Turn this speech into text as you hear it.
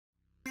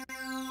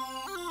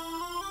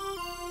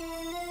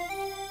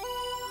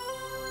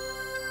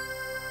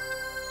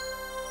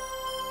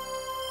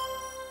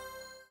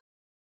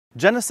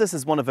Genesis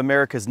is one of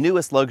America's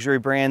newest luxury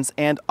brands,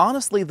 and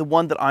honestly the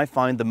one that I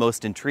find the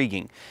most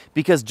intriguing,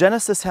 because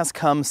Genesis has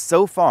come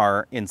so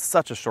far in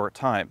such a short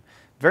time.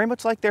 Very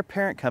much like their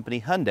parent company,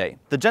 Hyundai.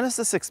 The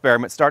Genesis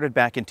experiment started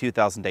back in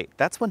 2008.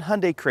 That's when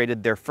Hyundai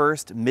created their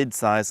first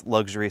mid-size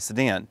luxury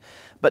sedan.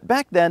 But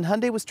back then,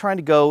 Hyundai was trying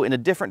to go in a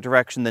different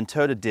direction than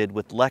Toyota did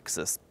with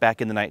Lexus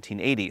back in the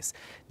 1980s.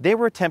 They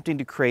were attempting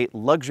to create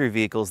luxury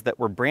vehicles that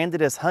were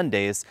branded as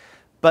Hyundais,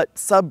 but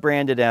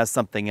sub-branded as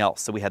something else.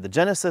 So we had the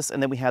Genesis,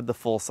 and then we had the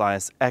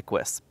full-size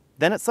Equus.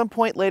 Then at some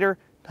point later,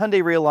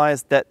 Hyundai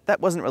realized that that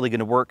wasn't really going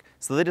to work,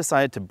 so they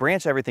decided to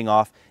branch everything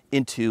off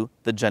into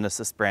the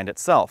Genesis brand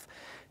itself.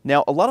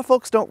 Now, a lot of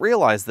folks don't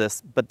realize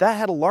this, but that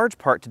had a large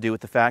part to do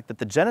with the fact that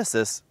the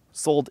Genesis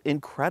sold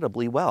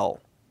incredibly well.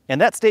 And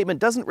that statement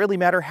doesn't really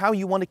matter how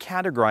you want to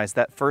categorize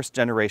that first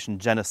generation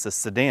Genesis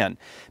sedan,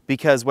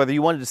 because whether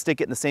you wanted to stick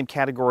it in the same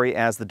category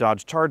as the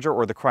Dodge Charger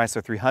or the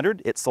Chrysler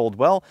 300, it sold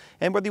well,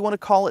 and whether you want to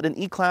call it an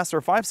E-Class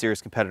or 5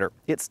 Series competitor,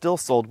 it still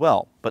sold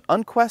well. But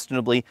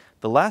unquestionably,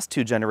 the last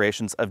two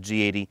generations of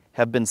G80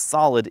 have been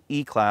solid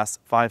E-Class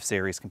 5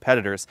 Series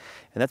competitors,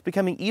 and that's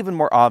becoming even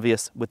more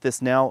obvious with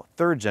this now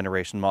third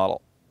generation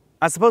model.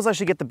 I suppose I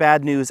should get the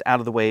bad news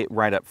out of the way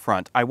right up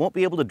front. I won't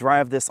be able to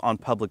drive this on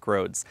public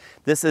roads.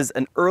 This is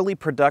an early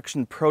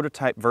production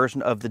prototype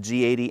version of the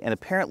G80, and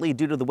apparently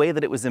due to the way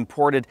that it was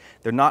imported,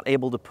 they're not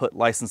able to put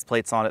license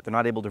plates on it, they're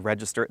not able to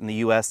register it in the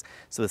US,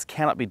 so this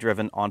cannot be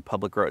driven on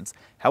public roads.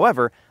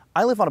 However,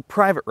 I live on a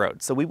private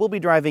road, so we will be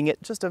driving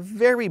it just a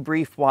very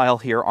brief while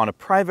here on a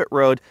private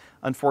road.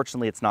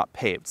 Unfortunately, it's not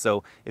paved.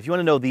 So if you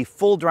want to know the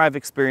full drive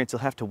experience,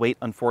 you'll have to wait,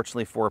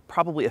 unfortunately, for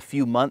probably a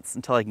few months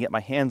until I can get my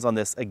hands on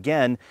this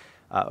again.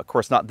 Of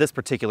course, not this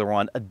particular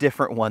one, a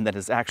different one that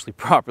is actually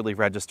properly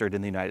registered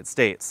in the United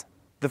States.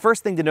 The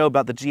first thing to know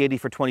about the G80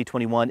 for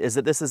 2021 is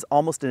that this is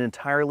almost an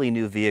entirely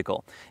new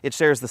vehicle. It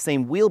shares the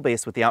same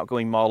wheelbase with the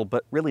outgoing model,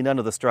 but really none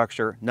of the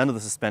structure, none of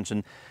the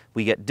suspension.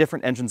 We get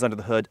different engines under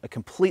the hood, a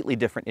completely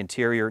different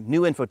interior,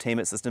 new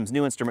infotainment systems,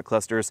 new instrument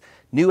clusters,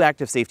 new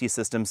active safety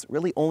systems.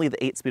 Really only the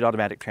 8-speed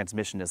automatic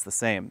transmission is the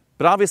same.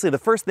 But obviously the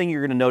first thing you're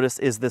going to notice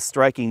is this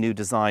striking new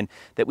design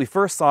that we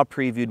first saw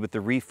previewed with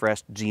the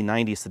refreshed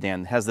G90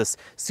 sedan. It has this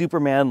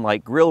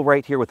Superman-like grille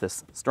right here with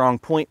this strong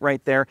point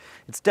right there.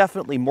 It's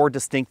definitely more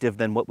distinctive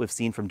than what we've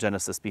seen from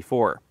Genesis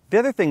before. The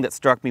other thing that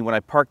struck me when I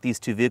parked these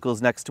two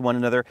vehicles next to one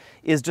another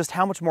is just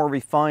how much more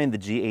refined the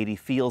G80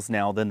 feels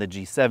now than the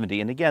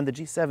G70. And again, the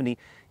G70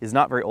 is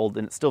not very old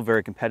and it's still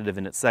very competitive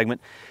in its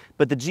segment,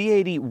 but the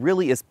G80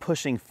 really is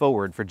pushing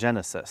forward for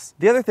Genesis.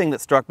 The other thing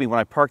that struck me when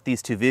I parked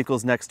these two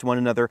vehicles next to one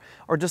another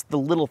are just the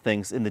little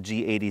things in the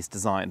G80's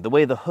design. The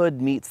way the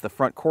hood meets the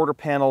front quarter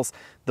panels,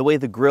 the way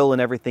the grille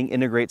and everything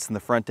integrates in the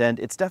front end.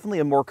 It's definitely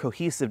a more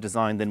cohesive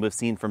design than we've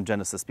seen from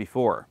Genesis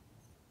before.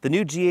 The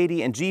new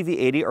G80 and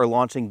GV80 are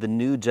launching the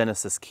new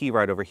Genesis key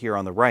right over here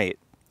on the right.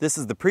 This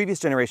is the previous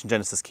generation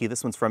Genesis key.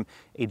 This one's from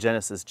a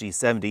Genesis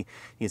G70. You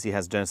can see it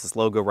has Genesis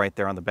logo right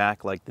there on the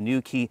back like the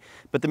new key,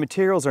 but the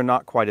materials are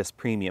not quite as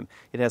premium.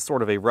 It has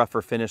sort of a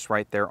rougher finish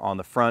right there on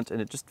the front, and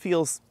it just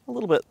feels a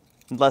little bit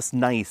less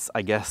nice,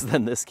 I guess,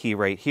 than this key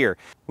right here.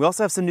 We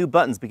also have some new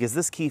buttons because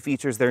this key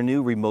features their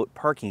new remote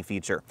parking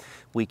feature.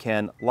 We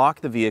can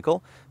lock the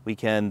vehicle. We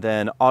can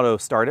then auto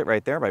start it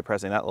right there by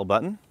pressing that little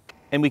button.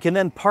 And we can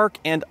then park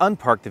and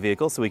unpark the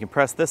vehicle, so we can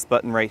press this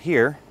button right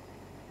here.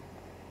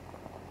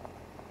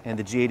 And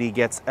the G80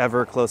 gets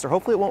ever closer.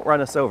 Hopefully it won't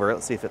run us over.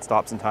 Let's see if it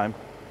stops in time.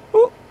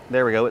 Ooh,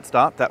 there we go, it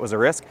stopped. That was a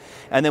risk.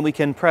 And then we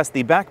can press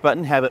the back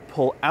button, have it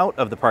pull out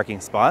of the parking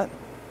spot.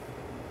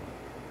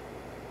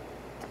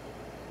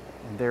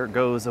 And there it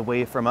goes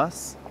away from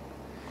us.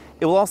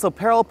 It will also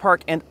parallel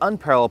park and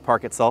unparallel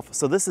park itself,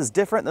 so this is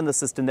different than the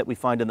system that we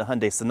find in the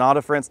Hyundai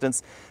Sonata, for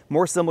instance,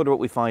 more similar to what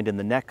we find in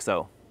the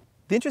Nexo.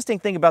 The interesting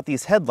thing about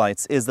these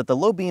headlights is that the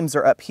low beams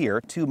are up here,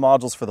 two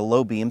modules for the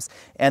low beams,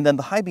 and then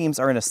the high beams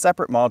are in a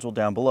separate module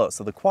down below.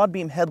 So the quad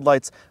beam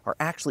headlights are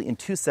actually in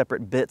two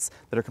separate bits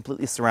that are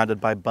completely surrounded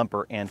by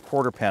bumper and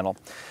quarter panel.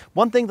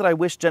 One thing that I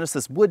wish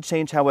Genesis would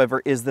change,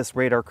 however, is this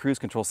radar cruise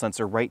control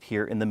sensor right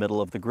here in the middle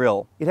of the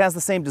grille. It has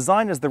the same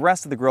design as the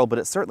rest of the grille, but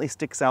it certainly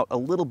sticks out a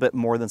little bit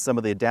more than some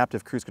of the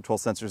adaptive cruise control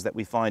sensors that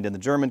we find in the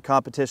German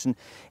competition.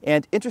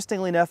 And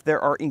interestingly enough,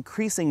 there are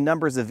increasing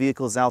numbers of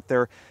vehicles out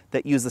there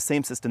that use the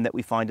same system that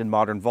we find in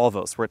modern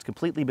Volvos, where it's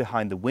completely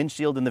behind the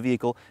windshield in the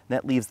vehicle, and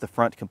that leaves the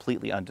front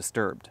completely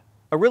undisturbed.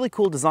 A really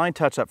cool design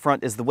touch up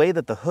front is the way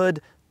that the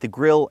hood, the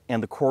grille,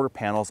 and the quarter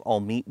panels all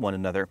meet one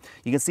another.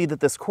 You can see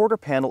that this quarter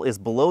panel is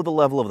below the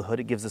level of the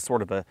hood. It gives us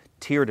sort of a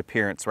tiered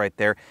appearance right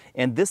there,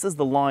 and this is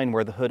the line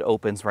where the hood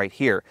opens right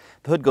here.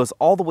 The hood goes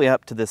all the way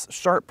up to this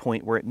sharp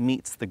point where it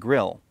meets the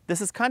grille.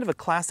 This is kind of a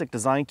classic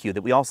design cue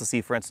that we also see,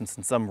 for instance,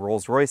 in some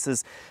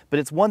Rolls-Royces, but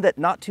it's one that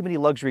not too many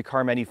luxury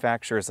car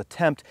manufacturers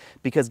attempt,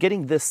 because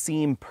getting this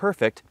seam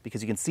perfect,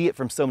 because you can see it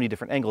from so many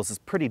different angles, is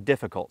pretty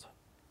difficult.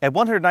 At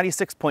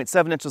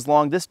 196.7 inches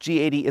long, this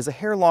G80 is a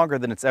hair longer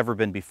than it's ever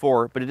been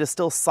before, but it is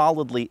still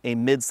solidly a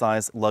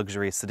mid-size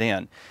luxury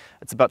sedan.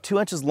 It's about 2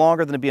 inches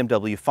longer than a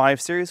BMW 5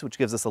 Series, which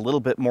gives us a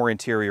little bit more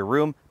interior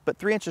room, but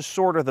 3 inches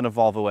shorter than a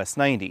Volvo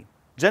S90.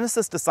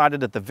 Genesis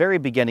decided at the very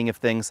beginning of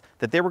things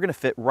that they were going to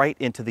fit right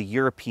into the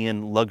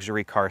European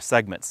luxury car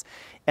segments.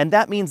 And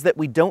that means that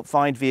we don't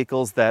find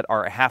vehicles that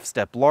are a half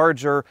step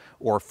larger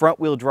or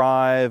front-wheel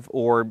drive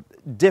or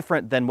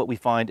different than what we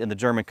find in the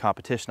German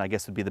competition, I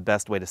guess would be the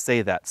best way to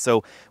say that.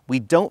 So we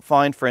don't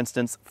find, for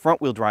instance,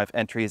 front-wheel drive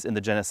entries in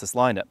the Genesis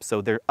lineup.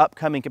 So their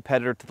upcoming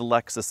competitor to the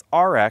Lexus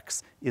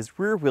RX is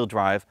rear-wheel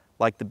drive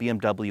like the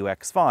BMW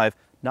X5,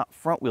 not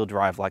front-wheel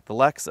drive like the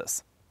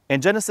Lexus.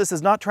 And Genesis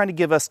is not trying to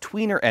give us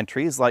tweener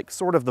entries like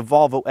sort of the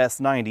Volvo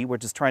S90,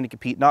 which is trying to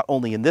compete not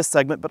only in this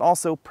segment, but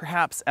also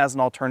perhaps as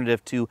an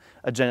alternative to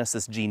a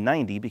Genesis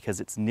G90 because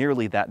it's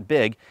nearly that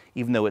big,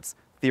 even though it's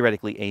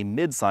theoretically a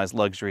mid-sized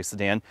luxury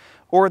sedan,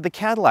 or the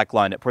Cadillac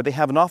lineup, where they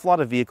have an awful lot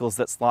of vehicles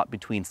that slot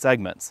between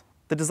segments.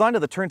 The design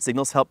of the turn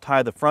signals help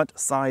tie the front,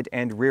 side,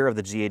 and rear of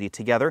the G80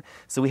 together.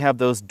 So we have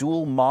those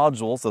dual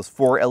modules, those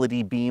 4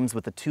 LED beams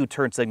with the 2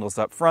 turn signals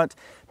up front.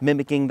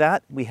 Mimicking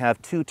that, we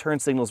have 2 turn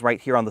signals right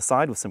here on the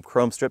side with some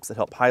chrome strips that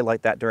help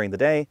highlight that during the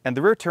day. And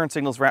the rear turn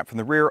signals wrap from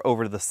the rear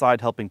over to the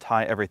side, helping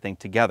tie everything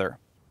together.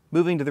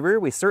 Moving to the rear,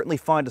 we certainly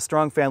find a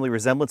strong family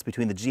resemblance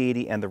between the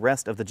G80 and the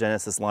rest of the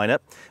Genesis lineup.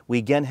 We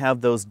again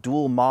have those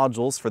dual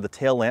modules for the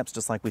tail lamps,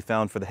 just like we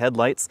found for the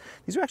headlights.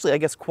 These are actually, I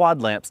guess,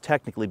 quad lamps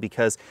technically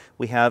because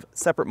we have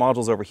separate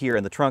modules over here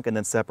in the trunk and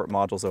then separate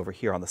modules over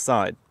here on the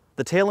side.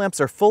 The tail lamps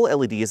are full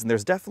LEDs, and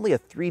there's definitely a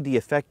 3D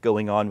effect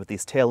going on with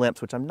these tail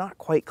lamps, which I'm not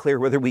quite clear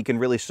whether we can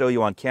really show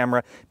you on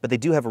camera, but they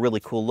do have a really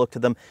cool look to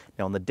them.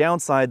 Now on the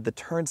downside, the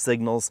turn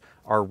signals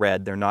are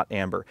red, they're not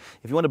amber.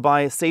 If you want to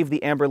buy Save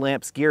the Amber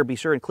Lamps gear, be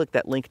sure and click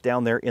that link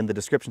down there in the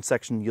description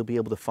section. You'll be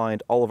able to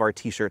find all of our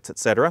t-shirts,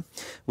 etc.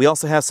 We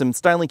also have some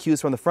styling cues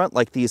from the front,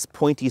 like these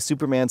pointy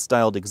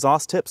Superman-styled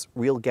exhaust tips.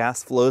 Real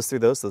gas flows through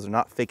those. Those are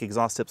not fake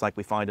exhaust tips like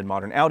we find in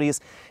modern Audis.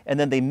 And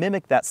then they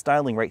mimic that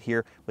styling right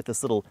here with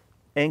this little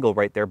angle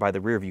right there by the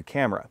rear view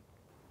camera.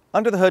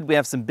 Under the hood, we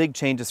have some big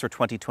changes for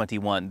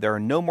 2021. There are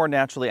no more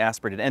naturally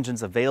aspirated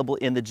engines available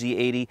in the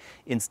G80.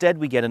 Instead,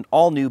 we get an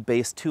all-new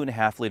base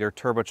 2.5-liter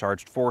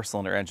turbocharged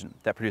 4-cylinder engine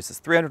that produces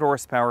 300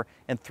 horsepower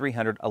and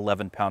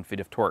 311 pound-feet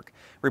of torque,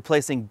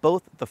 replacing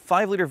both the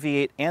 5-liter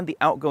V8 and the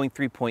outgoing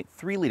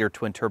 3.3-liter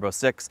twin-turbo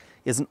 6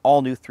 is an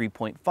all-new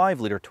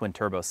 3.5-liter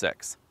twin-turbo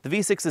 6. The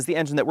V6 is the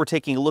engine that we're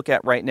taking a look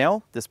at right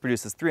now. This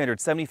produces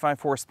 375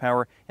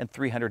 horsepower and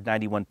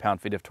 391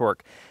 pound-feet of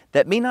torque.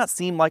 That may not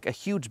seem like a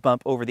huge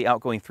bump over the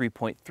outgoing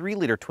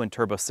 3.3-liter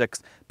twin-turbo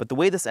 6, but the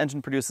way this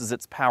engine produces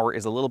its power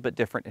is a little bit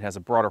different. It has a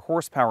broader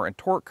horsepower and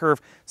torque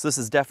curve, so this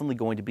is definitely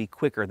going to be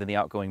quicker than the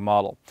outgoing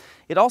model.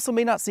 It also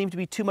may not seem to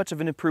be too much of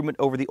an improvement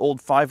over the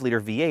old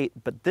 5-liter V8,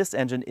 but this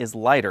engine is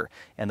lighter,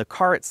 and the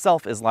car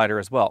itself is lighter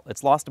as well.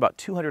 It's lost about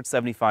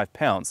 275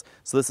 pounds,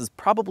 so this is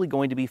probably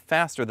going to be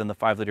faster than the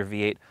 5-liter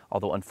V8,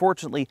 although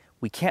unfortunately,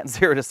 we can't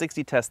 0 to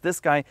 60 test this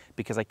guy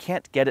because I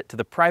can't get it to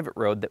the private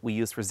road that we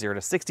use for 0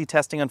 to 60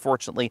 testing,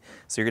 unfortunately,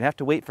 so you're going to have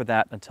to wait for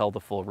that until the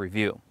full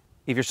review.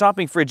 If you're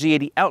shopping for a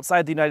G80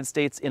 outside the United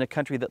States in a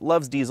country that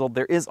loves diesel,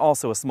 there is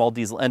also a small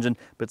diesel engine,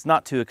 but it's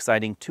not too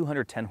exciting,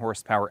 210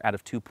 horsepower out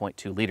of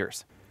 2.2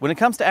 liters. When it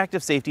comes to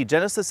active safety,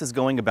 Genesis is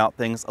going about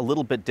things a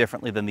little bit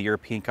differently than the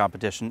European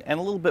competition and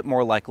a little bit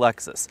more like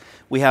Lexus.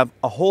 We have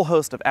a whole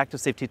host of active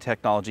safety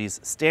technologies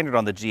standard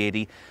on the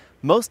G80,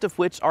 most of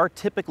which are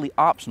typically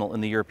optional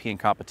in the European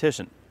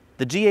competition.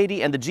 The G80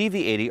 and the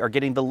GV80 are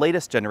getting the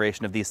latest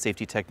generation of these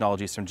safety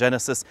technologies from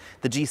Genesis.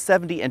 The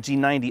G70 and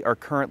G90 are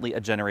currently a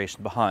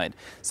generation behind.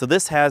 So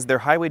this has their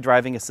Highway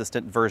Driving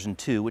Assistant version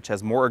 2, which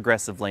has more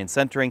aggressive lane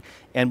centering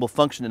and will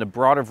function in a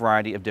broader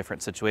variety of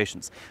different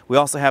situations. We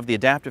also have the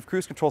Adaptive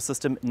Cruise Control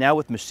system, now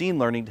with machine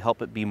learning to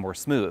help it be more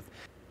smooth.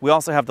 We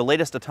also have the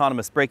latest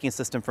autonomous braking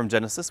system from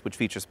Genesis, which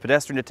features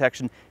pedestrian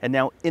detection and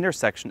now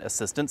intersection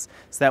assistance.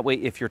 So that way,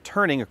 if you're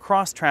turning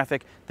across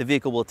traffic, the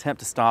vehicle will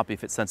attempt to stop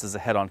if it senses a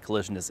head-on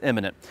collision is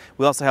imminent.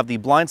 We also have the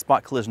blind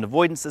spot collision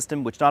avoidance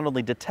system, which not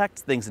only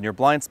detects things in your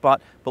blind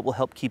spot, but will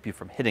help keep you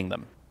from hitting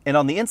them. And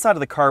on the inside of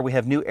the car, we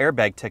have new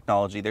airbag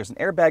technology. There's an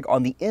airbag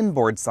on the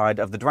inboard side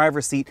of the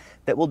driver's seat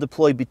that will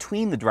deploy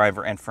between the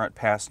driver and front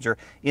passenger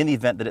in the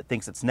event that it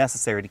thinks it's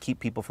necessary to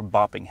keep people from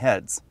bopping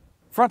heads.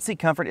 Front seat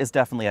comfort is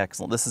definitely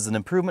excellent. This is an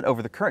improvement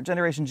over the current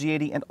generation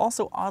G80 and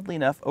also, oddly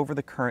enough, over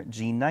the current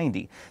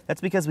G90.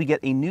 That's because we get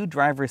a new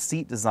driver's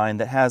seat design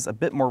that has a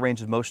bit more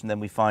range of motion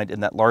than we find in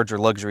that larger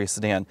luxury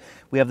sedan.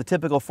 We have the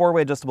typical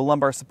 4-way adjustable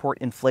lumbar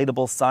support,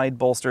 inflatable side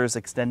bolsters,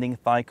 extending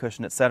thigh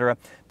cushion, etc.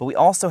 But we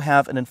also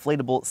have an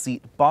inflatable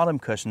seat bottom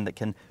cushion that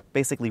can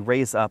basically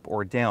raise up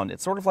or down.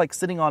 It's sort of like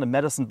sitting on a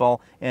medicine ball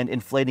and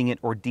inflating it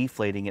or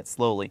deflating it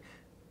slowly.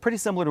 Pretty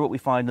similar to what we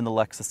find in the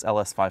Lexus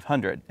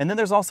LS500. And then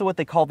there's also what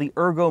they call the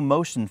ergo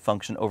motion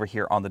function over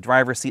here on the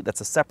driver's seat.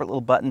 That's a separate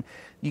little button.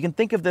 You can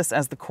think of this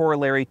as the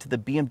corollary to the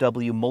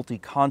BMW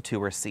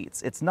multi-contour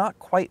seats. It's not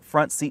quite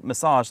front seat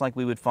massage like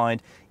we would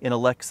find in a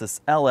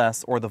Lexus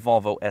LS or the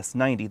Volvo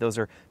S90. Those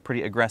are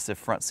pretty aggressive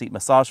front seat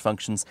massage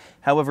functions.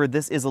 However,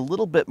 this is a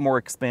little bit more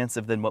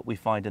expansive than what we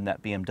find in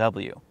that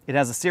BMW. It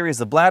has a series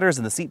of bladders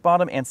in the seat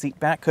bottom and seat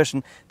back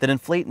cushion that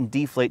inflate and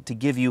deflate to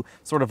give you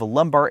sort of a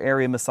lumbar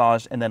area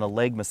massage and then a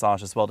leg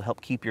massage as well to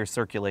help keep your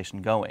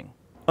circulation going.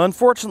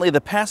 Unfortunately, the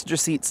passenger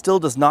seat still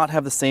does not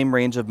have the same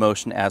range of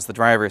motion as the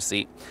driver's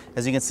seat.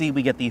 As you can see,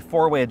 we get the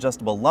four-way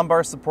adjustable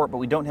lumbar support, but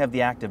we don't have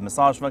the active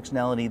massage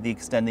functionality, the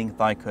extending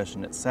thigh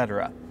cushion,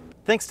 etc.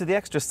 Thanks to the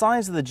extra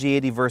size of the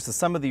G80 versus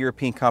some of the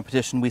European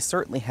competition, we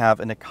certainly have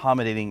an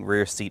accommodating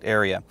rear seat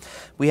area.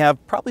 We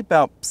have probably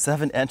about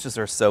 7 inches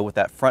or so with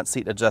that front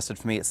seat adjusted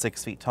for me at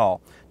 6 feet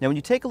tall. Now, when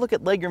you take a look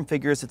at legroom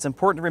figures, it's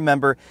important to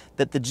remember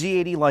that the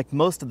G80, like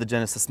most of the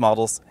Genesis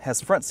models,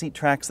 has front seat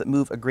tracks that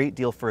move a great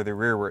deal further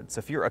rearward. So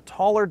if you're a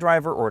taller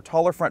driver or a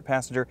taller front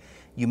passenger,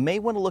 you may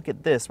want to look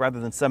at this rather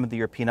than some of the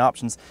European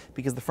options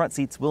because the front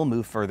seats will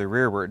move further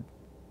rearward.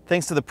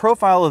 Thanks to the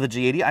profile of the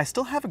G80, I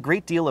still have a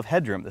great deal of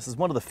headroom. This is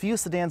one of the few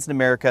sedans in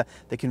America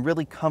that can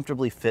really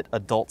comfortably fit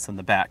adults in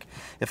the back.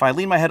 If I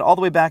lean my head all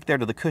the way back there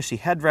to the cushy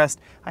headrest,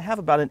 I have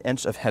about 1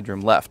 inch of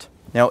headroom left.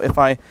 Now, if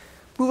I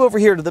move over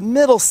here to the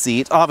middle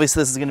seat,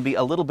 obviously this is going to be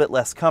a little bit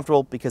less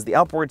comfortable because the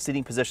outboard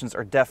seating positions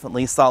are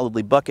definitely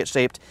solidly bucket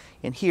shaped,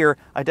 and here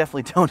I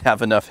definitely don't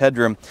have enough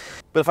headroom.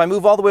 But if I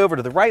move all the way over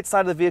to the right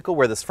side of the vehicle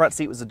where this front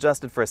seat was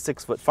adjusted for a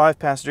 6'5"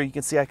 passenger, you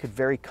can see I could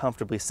very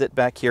comfortably sit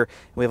back here,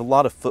 and we have a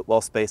lot of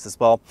footwell space as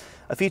well.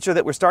 A feature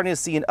that we're starting to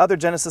see in other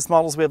Genesis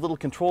models, we have little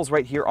controls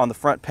right here on the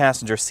front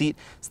passenger seat,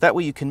 so that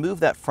way you can move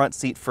that front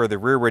seat further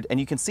rearward, and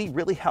you can see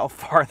really how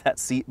far that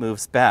seat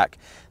moves back.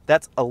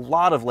 That's a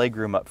lot of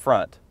legroom up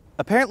front.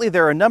 Apparently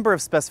there are a number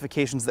of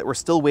specifications that we're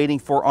still waiting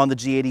for on the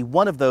G80.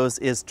 One of those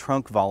is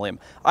trunk volume.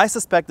 I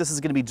suspect this is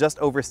going to be just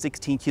over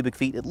 16 cubic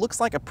feet. It looks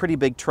like a pretty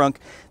big trunk.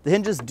 The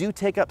hinges do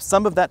take up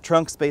some of that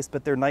trunk space,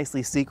 but they're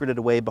nicely secreted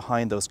away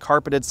behind those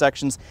carpeted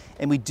sections.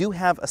 And we do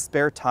have a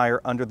spare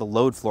tire under the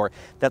load floor.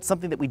 That's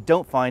something that we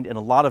don't find in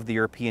a lot of the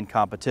European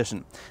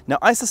competition. Now,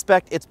 I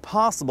suspect it's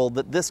possible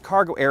that this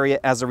cargo area,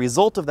 as a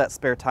result of that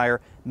spare tire,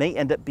 may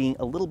end up being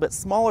a little bit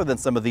smaller than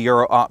some of the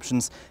Euro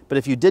options, but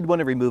if you did want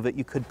to remove it,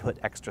 you could put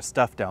extra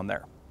stuff down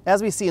there.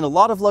 As we see in a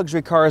lot of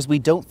luxury cars, we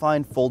don't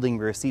find folding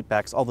rear seat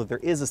backs, although there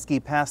is a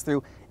ski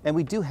pass-through, and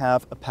we do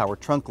have a power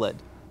trunk lid.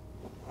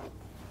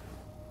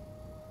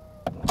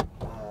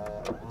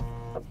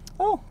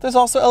 Oh, there's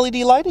also LED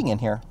lighting in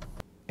here.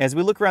 As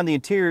we look around the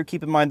interior,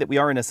 keep in mind that we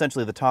are in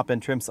essentially the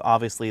top-end trim, so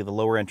obviously the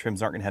lower-end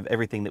trims aren't going to have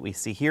everything that we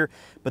see here,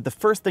 but the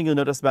first thing you'll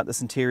notice about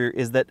this interior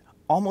is that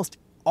almost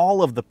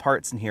all of the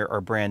parts in here are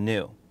brand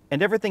new.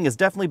 And everything has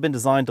definitely been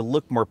designed to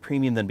look more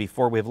premium than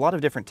before. We have a lot of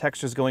different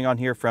textures going on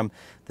here, from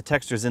the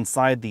textures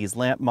inside these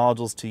lamp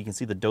modules to, you can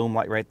see the dome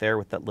light right there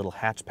with that little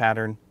hatch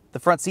pattern. The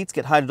front seats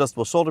get height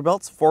adjustable shoulder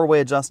belts, four-way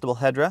adjustable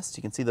headrests.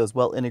 You can see those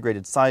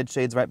well-integrated side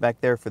shades right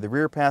back there for the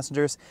rear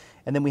passengers.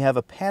 And then we have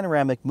a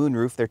panoramic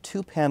moonroof. There are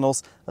 2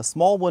 panels, a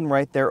small one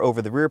right there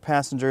over the rear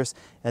passengers,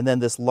 and then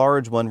this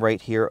large one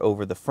right here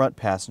over the front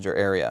passenger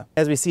area.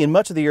 As we see in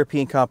much of the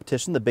European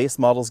competition, the base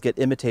models get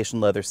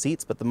imitation leather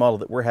seats, but the model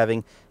that we're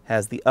having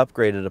has the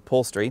upgraded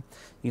upholstery. You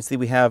can see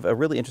we have a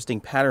really interesting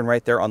pattern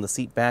right there on the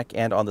seat back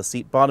and on the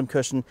seat bottom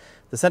cushion.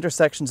 The center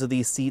sections of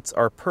these seats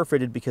are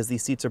perforated because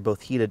these seats are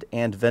both heated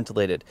and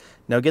ventilated.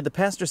 Now again, the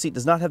passenger seat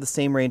does not have the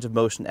same range of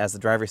motion as the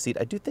driver's seat.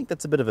 I do think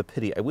that's a bit of a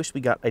pity. I wish we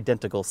got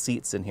identical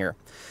seats in here.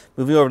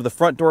 Moving over to the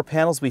front door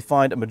panels, we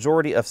find a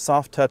majority of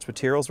soft touch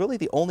materials. Really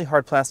the only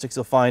hard plastics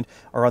you'll find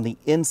are on the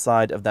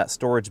inside of that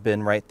storage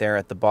bin right there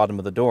at the bottom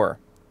of the door.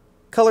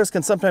 Colors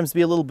can sometimes be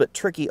a little bit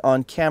tricky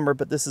on camera,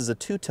 but this is a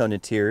two-tone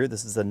interior.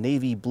 This is a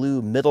navy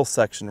blue middle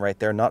section right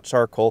there, not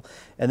charcoal.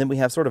 And then we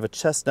have sort of a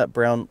chestnut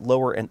brown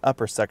lower and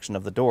upper section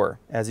of the door.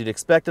 As you'd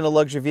expect in a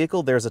luxury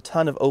vehicle, there's a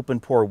ton of open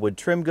pore wood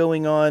trim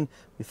going on.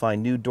 We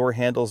find new door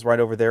handles right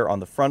over there on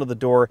the front of the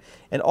door,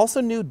 and also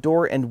new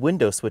door and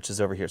window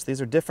switches over here. So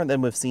these are different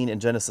than we've seen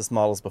in Genesis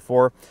models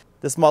before.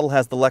 This model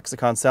has the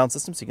Lexicon sound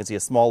system, so you can see a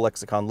small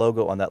Lexicon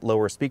logo on that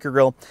lower speaker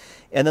grille.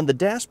 And then the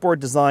dashboard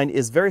design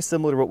is very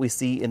similar to what we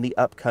see in the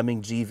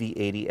upcoming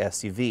GV80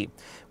 SUV.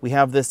 We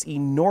have this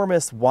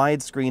enormous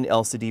widescreen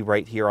LCD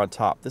right here on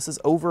top. This is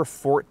over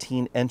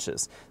 14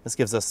 inches. This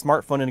gives us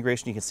smartphone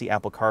integration. You can see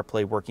Apple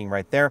CarPlay working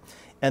right there.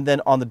 And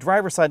then on the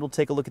driver's side, we'll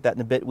take a look at that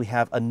in a bit. We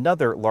have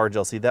another large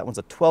LCD. That one's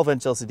a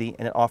 12-inch LCD,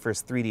 and it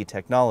offers 3D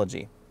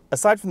technology.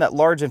 Aside from that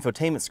large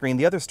infotainment screen,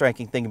 the other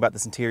striking thing about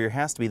this interior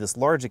has to be this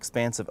large,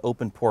 expansive,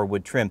 open-pore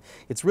wood trim.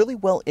 It's really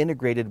well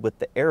integrated with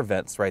the air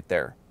vents right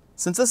there.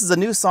 Since this is a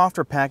new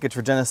software package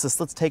for Genesis,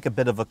 let's take a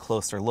bit of a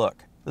closer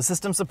look. The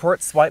system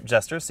supports swipe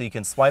gestures, so you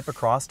can swipe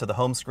across to the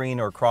home screen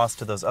or across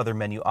to those other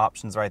menu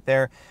options right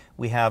there.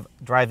 We have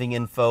driving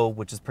info,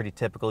 which is pretty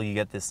typical. You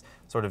get this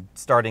sort of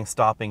starting,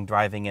 stopping,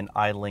 driving, and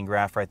idling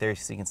graph right there,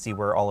 so you can see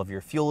where all of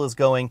your fuel is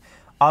going.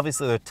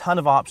 Obviously, there are a ton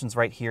of options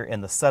right here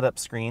in the setup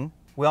screen.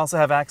 We also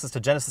have access to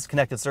Genesis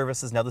connected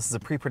services. Now, this is a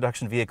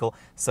pre-production vehicle,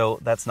 so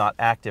that's not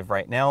active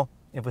right now.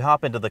 If we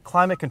hop into the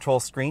climate control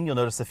screen, you'll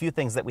notice a few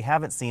things that we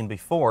haven't seen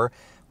before.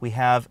 We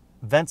have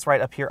vents right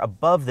up here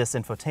above this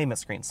infotainment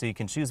screen, so you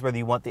can choose whether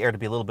you want the air to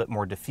be a little bit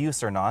more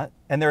diffuse or not.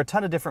 And there are a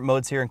ton of different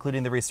modes here,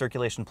 including the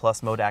Recirculation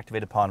Plus mode,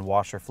 activated upon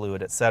washer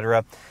fluid,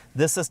 etc.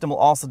 This system will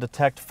also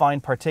detect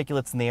fine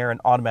particulates in the air and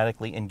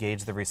automatically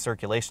engage the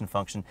recirculation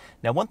function.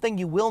 Now, one thing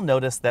you will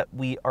notice that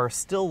we are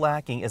still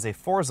lacking is a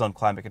 4-zone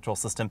climate control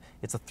system.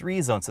 It's a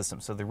 3-zone system,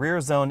 so the rear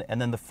zone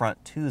and then the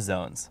front 2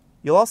 zones.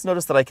 You'll also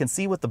notice that I can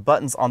see what the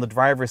buttons on the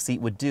driver's seat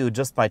would do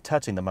just by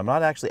touching them. I'm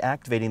not actually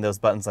activating those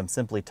buttons, I'm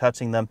simply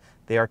touching them.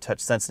 They are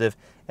touch sensitive,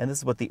 and this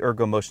is what the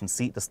Ergo Motion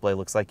seat display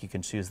looks like. You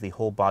can choose the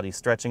whole body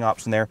stretching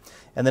option there.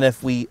 And then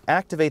if we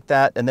activate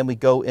that and then we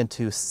go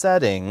into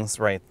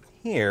settings right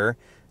here,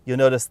 you'll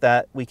notice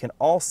that we can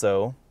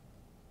also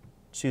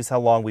choose how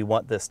long we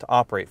want this to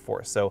operate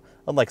for. So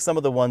unlike some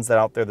of the ones that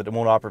out there that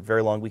won't operate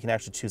very long, we can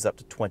actually choose up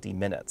to 20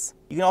 minutes.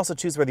 You can also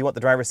choose whether you want the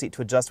driver's seat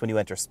to adjust when you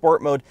enter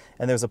sport mode,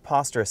 and there's a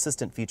posture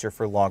assistant feature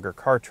for longer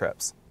car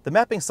trips. The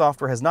mapping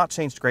software has not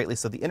changed greatly,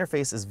 so the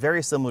interface is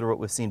very similar to what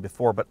we've seen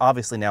before, but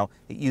obviously now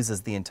it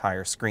uses the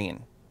entire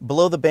screen.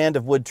 Below the band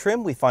of wood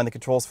trim, we find the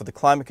controls for the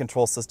climate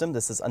control system.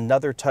 This is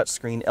another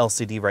touchscreen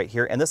LCD right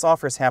here, and this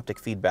offers haptic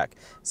feedback.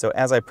 So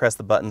as I press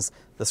the buttons,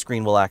 the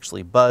screen will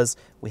actually buzz.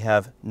 We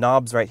have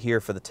knobs right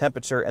here for the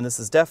temperature, and this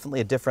is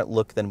definitely a different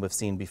look than we've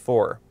seen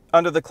before.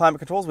 Under the climate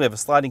controls, we have a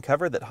sliding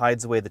cover that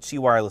hides away the Qi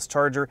wireless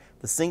charger,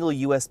 the single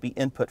USB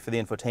input for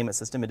the infotainment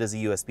system. It is a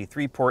USB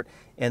 3 port,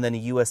 and then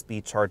a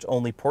USB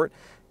charge-only port.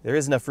 There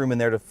is enough room in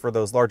there for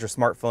those larger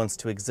smartphones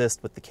to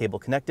exist with the cable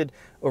connected.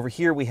 Over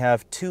here we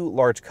have 2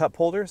 large cup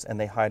holders, and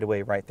they hide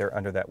away right there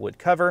under that wood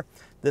cover.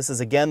 This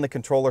is again the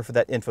controller for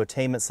that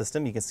infotainment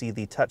system. You can see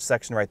the touch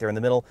section right there in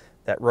the middle,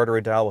 that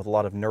rotary dial with a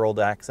lot of knurled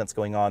accents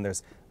going on.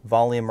 There's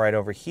volume right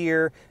over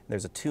here.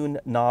 There's a tune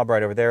knob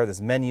right over there.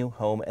 There's menu,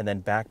 home, and then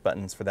back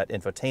buttons for that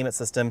infotainment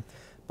system.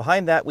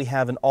 Behind that we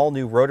have an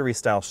all-new rotary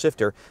style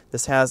shifter.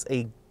 This has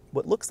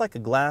what looks like a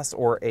glass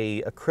or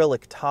a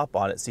acrylic top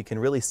on it, so you can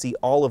really see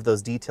all of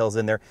those details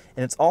in there,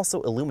 and it's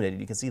also illuminated.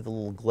 You can see the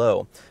little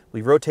glow.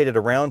 We rotate it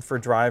around for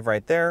drive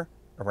right there,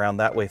 around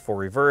that way for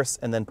reverse,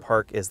 and then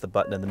park is the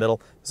button in the middle.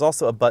 There's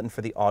also a button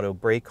for the auto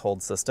brake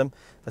hold system.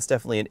 That's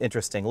definitely an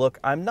interesting look.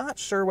 I'm not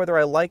sure whether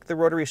I like the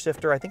rotary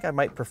shifter. I think I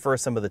might prefer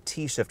some of the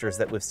T shifters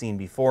that we've seen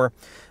before.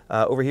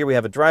 Over here we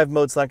have a drive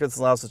mode selector. This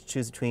allows us to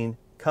choose between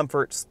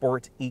comfort,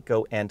 sport,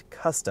 eco, and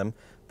custom.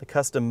 The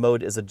custom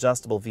mode is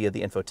adjustable via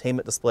the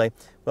infotainment display.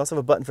 We also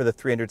have a button for the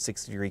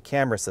 360-degree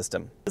camera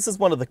system. This is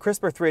one of the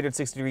crisper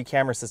 360-degree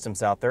camera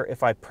systems out there.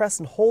 If I press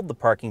and hold the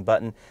parking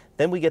button,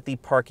 then we get the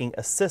parking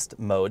assist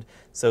mode.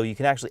 So you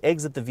can actually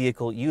exit the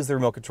vehicle, use the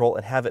remote control,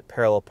 and have it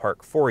parallel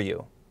park for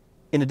you.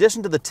 In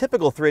addition to the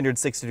typical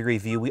 360-degree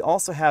view, we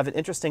also have an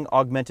interesting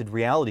augmented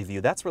reality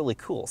view. That's really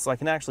cool. So I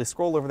can actually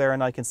scroll over there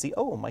and I can see,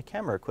 oh, my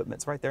camera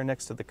equipment's right there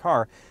next to the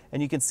car.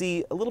 And you can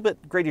see a little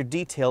bit greater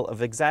detail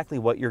of exactly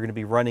what you're going to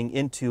be running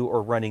into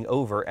or running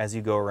over as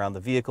you go around the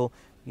vehicle.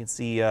 You can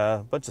see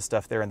a bunch of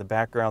stuff there in the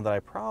background that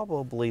I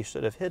probably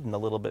should have hidden a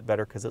little bit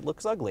better because it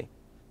looks ugly.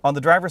 On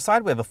the driver's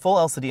side, we have a full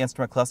LCD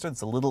instrument cluster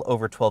that's a little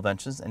over 12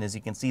 inches, and as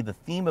you can see, the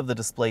theme of the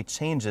display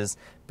changes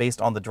based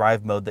on the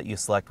drive mode that you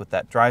select with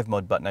that drive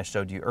mode button I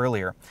showed you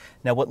earlier.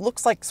 Now, what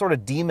looks like sort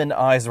of demon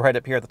eyes right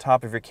up here at the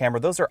top of your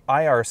camera, those are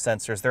IR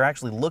sensors. They're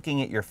actually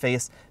looking at your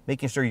face,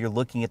 making sure you're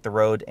looking at the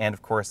road and,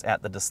 of course,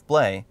 at the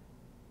display.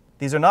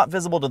 These are not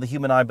visible to the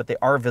human eye, but they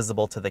are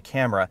visible to the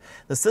camera.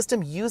 The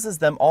system uses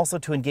them also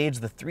to engage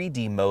the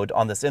 3D mode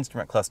on this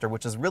instrument cluster,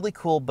 which is really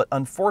cool, but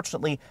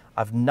unfortunately,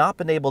 I've not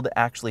been able to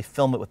actually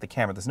film it with the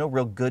camera. There's no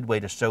real good way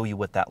to show you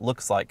what that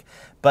looks like.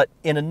 But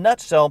in a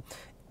nutshell,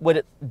 what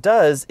it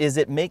does is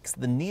it makes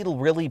the needle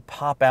really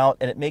pop out,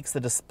 and it makes the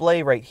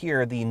display right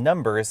here, the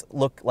numbers,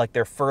 look like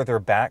they're further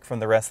back from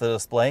the rest of the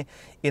display.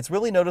 It's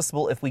really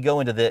noticeable if we go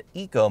into the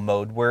eco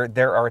mode, where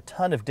there are a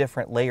ton of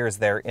different layers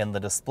there in the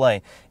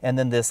display. And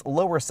then this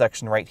lower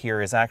section right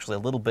here is actually a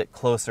little bit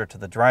closer to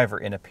the driver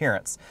in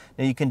appearance.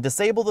 Now you can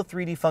disable the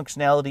 3D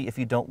functionality if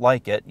you don't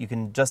like it. You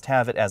can just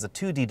have it as a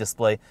 2D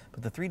display,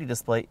 but the 3D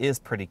display is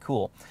pretty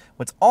cool.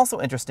 What's also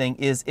interesting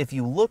is if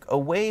you look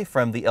away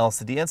from the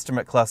LCD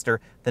instrument cluster,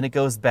 then it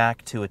goes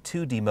back to a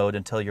 2D mode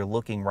until you're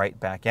looking right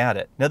back at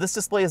it. Now this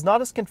display is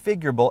not as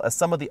configurable as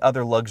some of the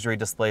other luxury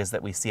displays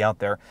that we see out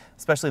there,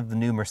 especially the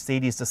new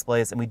Mercedes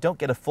displays, and we don't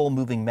get a full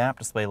moving map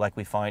display like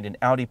we find in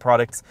Audi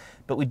products,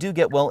 but we do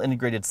get well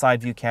integrated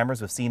side view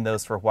cameras. We've seen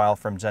those for a while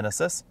from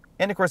Genesis.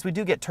 And of course, we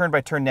do get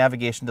turn-by-turn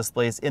navigation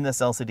displays in this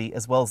LCD,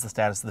 as well as the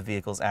status of the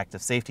vehicle's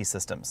active safety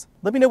systems.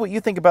 Let me know what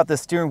you think about this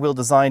steering wheel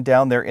design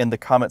down there in the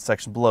comment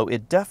section below.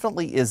 It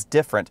definitely is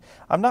different.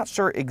 I'm not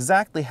sure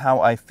exactly how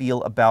I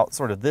feel about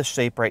sort of this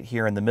shape right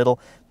here in the middle,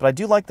 but I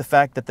do like the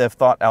fact that they've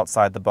thought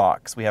outside the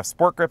box. We have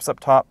sport grips up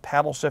top,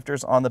 paddle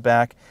shifters on the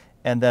back,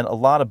 and then a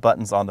lot of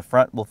buttons on the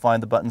front. We'll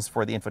find the buttons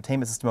for the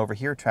infotainment system over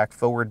here, track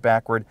forward,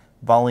 backward,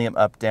 volume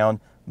up,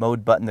 down,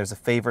 mode button, there's a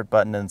favorite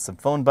button and some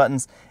phone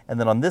buttons. And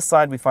then on this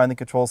side, we find the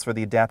controls for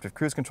the adaptive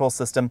cruise control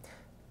system,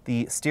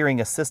 the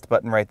steering assist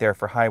button right there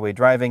for highway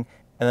driving,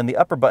 and then the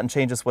upper button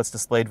changes what's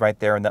displayed right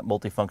there in that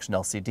multifunction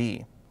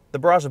LCD. The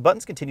barrage of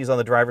buttons continues on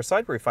the driver's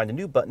side, where we find a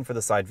new button for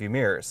the side view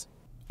mirrors.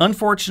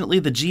 Unfortunately,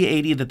 the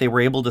G80 that they were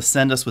able to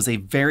send us was a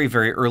very,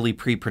 very early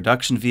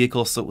pre-production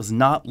vehicle, so it was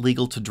not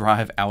legal to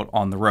drive out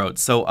on the road.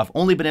 So I've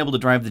only been able to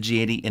drive the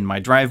G80 in my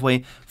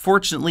driveway.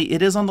 Fortunately,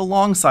 it is on the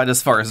long side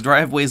as far as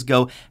driveways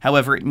go.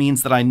 However, it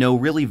means that I know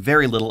really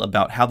very little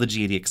about how the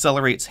G80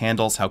 accelerates,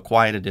 handles, how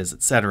quiet it is,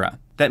 etc.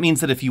 That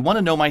means that if you want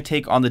to know my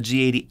take on the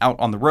G80 out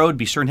on the road,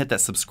 be sure and hit that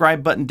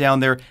subscribe button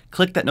down there,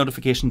 click that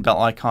notification bell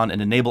icon,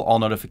 and enable all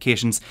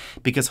notifications,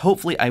 because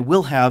hopefully I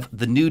will have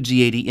the new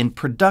G80 in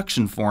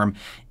production form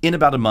in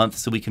about a month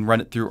so we can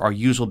run it through our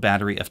usual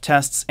battery of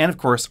tests and, of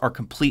course, our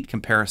complete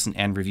comparison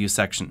and review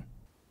section.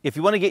 If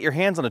you want to get your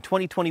hands on a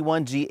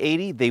 2021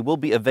 G80, they will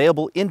be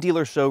available in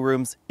dealer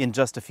showrooms in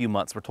just a few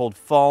months. We're told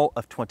fall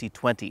of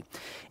 2020.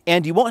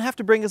 And you won't have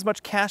to bring as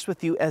much cash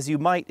with you as you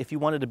might if you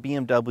wanted a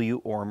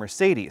BMW or a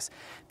Mercedes,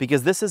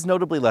 because this is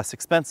notably less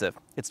expensive.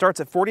 It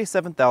starts at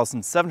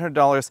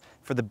 $47,700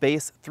 for the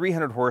base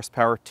 300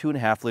 horsepower,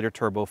 2.5-liter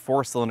turbo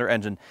 4-cylinder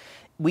engine.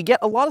 We get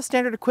a lot of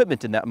standard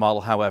equipment in that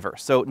model, however,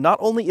 so not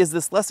only is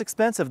this less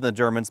expensive than the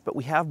Germans, but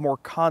we have more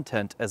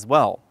content as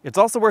well. It's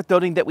also worth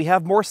noting that we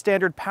have more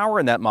standard power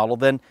in that model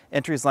than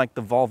entries like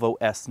the Volvo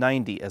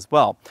S90 as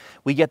well.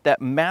 We get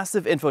that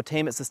massive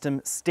infotainment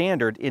system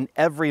standard in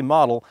every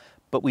model,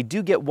 but we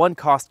do get one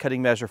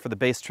cost-cutting measure for the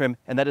base trim,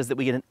 and that is that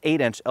we get an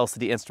 8-inch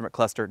LCD instrument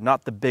cluster,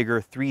 not the bigger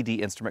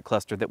 3D instrument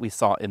cluster that we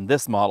saw in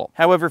this model.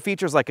 However,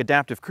 features like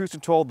adaptive cruise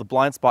control, the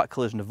blind spot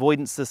collision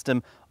avoidance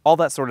system, all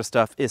that sort of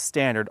stuff is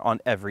standard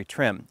on every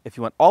trim. If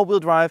you want all-wheel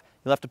drive,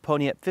 you'll have to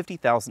pony up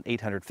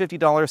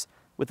 $50,850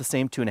 with the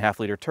same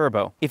 2.5-liter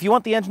turbo. If you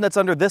want the engine that's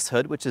under this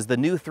hood, which is the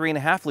new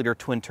 3.5-liter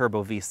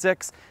twin-turbo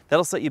V6,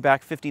 that'll set you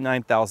back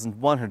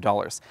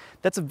 $59,100.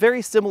 That's a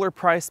very similar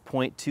price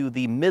point to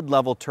the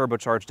mid-level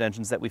turbocharged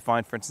engines that we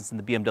find, for instance, in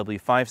the BMW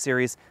 5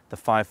 Series, the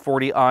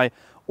 540i,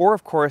 or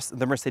of course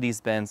the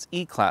Mercedes-Benz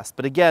E-Class.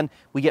 But again,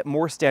 we get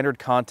more standard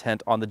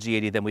content on the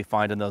G80 than we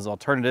find in those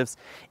alternatives.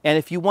 And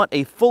if you want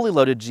a fully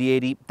loaded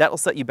G80, that'll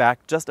set you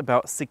back just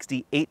about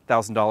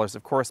 $68,000,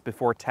 of course,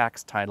 before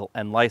tax, title,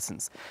 and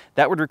license.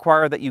 That would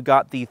require that you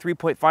got the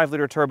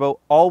 3.5-liter turbo,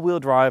 all-wheel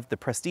drive, the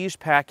Prestige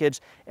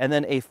package, and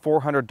then a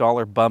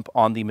 $400 bump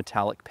on the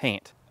metallic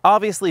paint.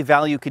 Obviously,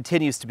 value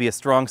continues to be a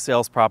strong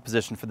sales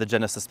proposition for the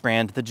Genesis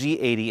brand, the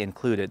G80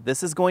 included.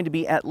 This is going to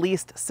be at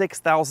least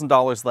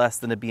 $6,000 less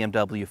than a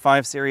BMW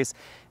 5 Series,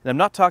 and I'm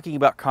not talking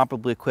about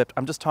comparably equipped,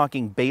 I'm just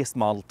talking base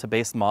model to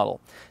base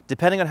model.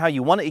 Depending on how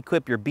you want to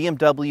equip your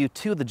BMW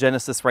to the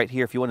Genesis right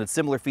here, if you wanted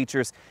similar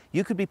features,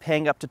 you could be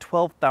paying up to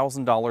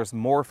 $12,000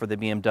 more for the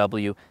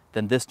BMW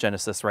than this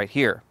Genesis right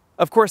here.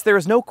 Of course, there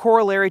is no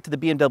corollary to the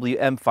BMW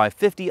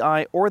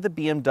M550i or the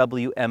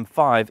BMW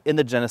M5 in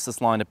the Genesis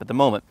lineup at the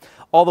moment,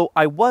 although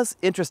I was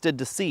interested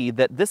to see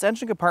that this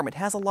engine compartment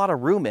has a lot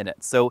of room in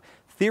it, so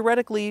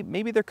theoretically,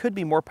 maybe there could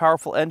be more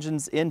powerful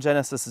engines in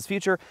Genesis's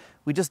future.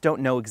 We just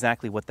don't know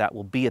exactly what that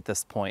will be at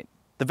this point.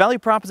 The value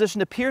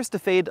proposition appears to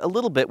fade a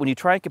little bit when you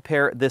try and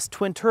compare this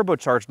twin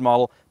turbocharged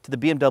model to the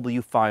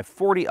BMW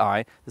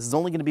 540i. This is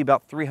only going to be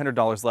about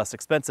 $300 less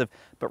expensive,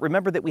 but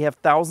remember that we have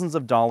thousands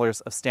of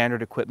dollars of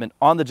standard equipment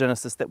on the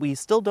Genesis that we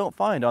still don't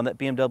find on that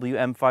BMW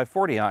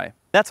M540i.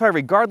 That's why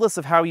regardless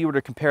of how you were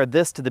to compare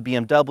this to the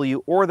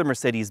BMW or the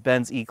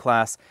Mercedes-Benz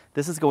E-Class,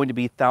 this is going to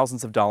be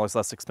thousands of dollars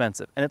less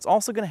expensive, and it's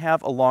also going to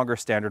have a longer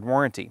standard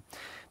warranty.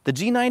 The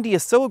G90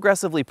 is so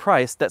aggressively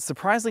priced that,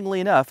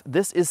 surprisingly enough,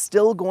 this is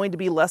still going to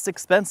be less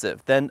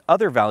expensive than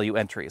other value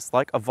entries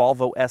like a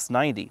Volvo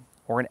S90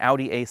 or an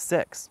Audi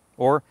A6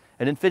 or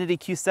an Infiniti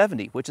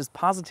Q70, which is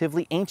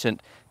positively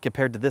ancient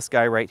compared to this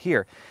guy right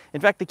here.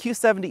 In fact, the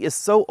Q70 is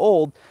so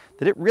old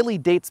that it really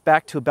dates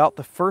back to about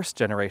the first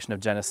generation of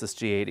Genesis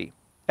G80.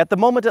 At the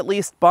moment, at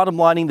least, bottom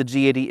lining the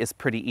G80 is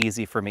pretty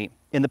easy for me.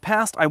 In the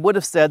past, I would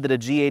have said that a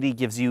G80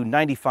 gives you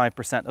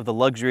 95% of the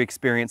luxury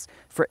experience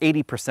for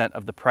 80%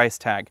 of the price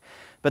tag.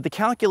 But the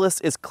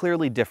calculus is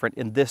clearly different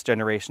in this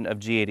generation of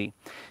G80.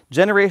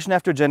 Generation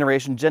after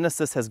generation,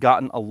 Genesis has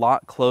gotten a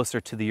lot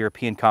closer to the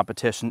European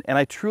competition, and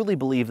I truly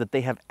believe that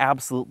they have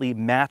absolutely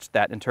matched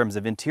that in terms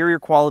of interior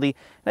quality,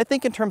 and I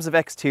think in terms of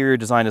exterior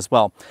design as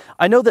well.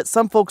 I know that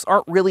some folks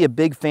aren't really a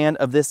big fan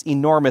of this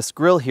enormous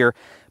grille here,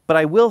 but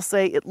I will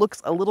say it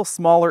looks a little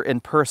smaller in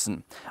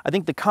person. I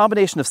think the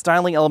combination of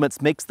styling elements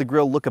makes the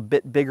grille look a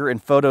bit bigger in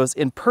photos.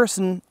 In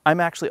person, I'm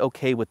actually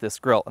okay with this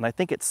grille, and I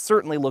think it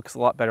certainly looks a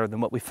lot better than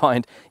what we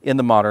find in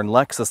the modern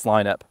Lexus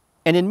lineup.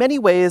 And in many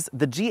ways,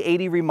 the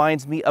G80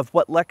 reminds me of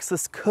what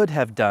Lexus could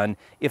have done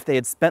if they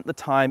had spent the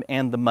time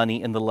and the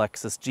money in the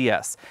Lexus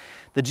GS.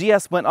 The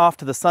GS went off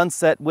to the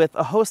sunset with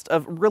a host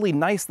of really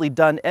nicely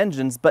done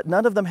engines, but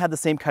none of them had the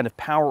same kind of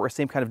power or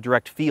same kind of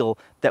direct feel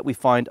that we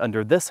find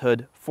under this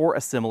hood for a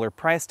similar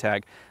price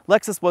tag.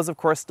 Lexus was, of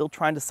course, still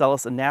trying to sell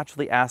us a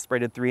naturally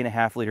aspirated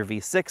 3.5-liter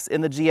V6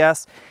 in the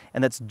GS,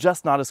 and that's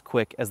just not as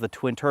quick as the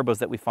twin turbos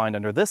that we find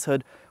under this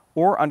hood,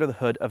 or under the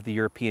hood of the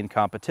European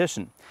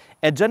competition.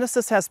 And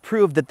Genesis has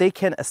proved that they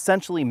can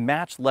essentially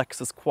match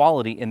Lexus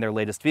quality in their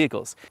latest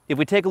vehicles. If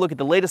we take a look at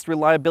the latest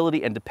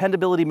reliability and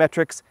dependability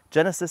metrics,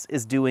 Genesis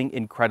is doing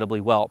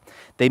incredibly well.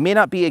 They may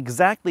not be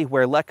exactly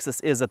where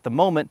Lexus is at the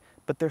moment,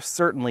 but they're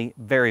certainly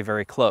very,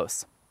 very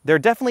close. There are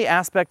definitely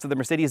aspects of the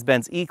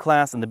Mercedes-Benz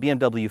E-Class and the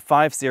BMW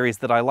 5 Series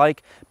that I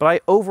like, but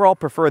I overall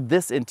prefer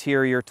this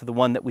interior to the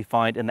one that we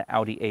find in the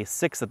Audi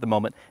A6 at the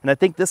moment, and I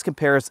think this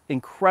compares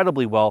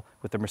incredibly well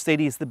with the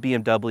Mercedes, the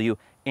BMW,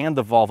 and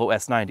the Volvo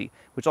S90,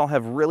 which all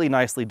have really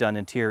nicely done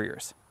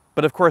interiors.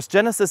 But of course,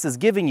 Genesis is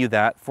giving you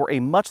that for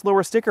a much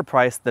lower sticker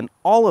price than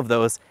all of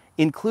those,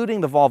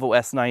 including the Volvo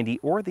S90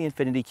 or the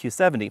Infiniti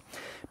Q70.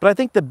 But I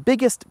think the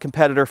biggest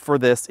competitor for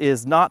this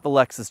is not the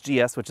Lexus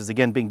GS, which is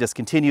again being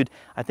discontinued.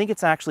 I think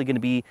it's actually going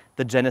to be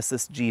the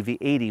Genesis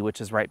GV80,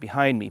 which is right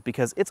behind me,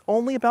 because it's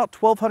only about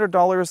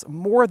 $1,200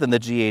 more than the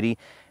G80,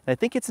 and I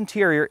think its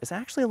interior is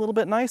actually a little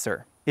bit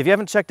nicer. If you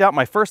haven't checked out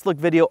my first look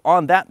video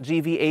on that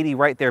GV80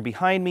 right there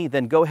behind me,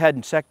 then go ahead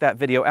and check that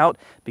video out,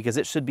 because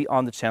it should be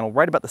on the channel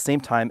right about the same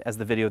time as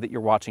the video that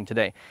you're watching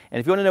today. And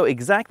if you want to know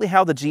exactly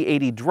how the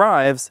G80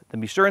 drives,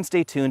 then be sure and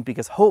stay tuned,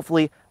 because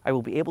hopefully I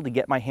will be able to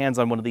get my hands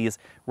on one of these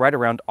right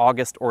around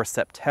August or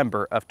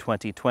September of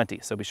 2020.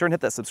 So be sure and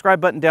hit that subscribe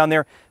button down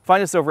there.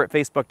 Find us over at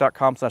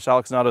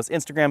facebook.com/AlexNautos,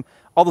 Instagram,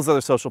 all those other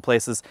social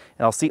places,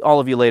 and I'll see all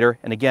of you later.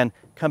 And again,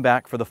 come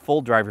back for the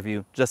full drive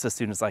review just as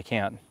soon as I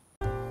can.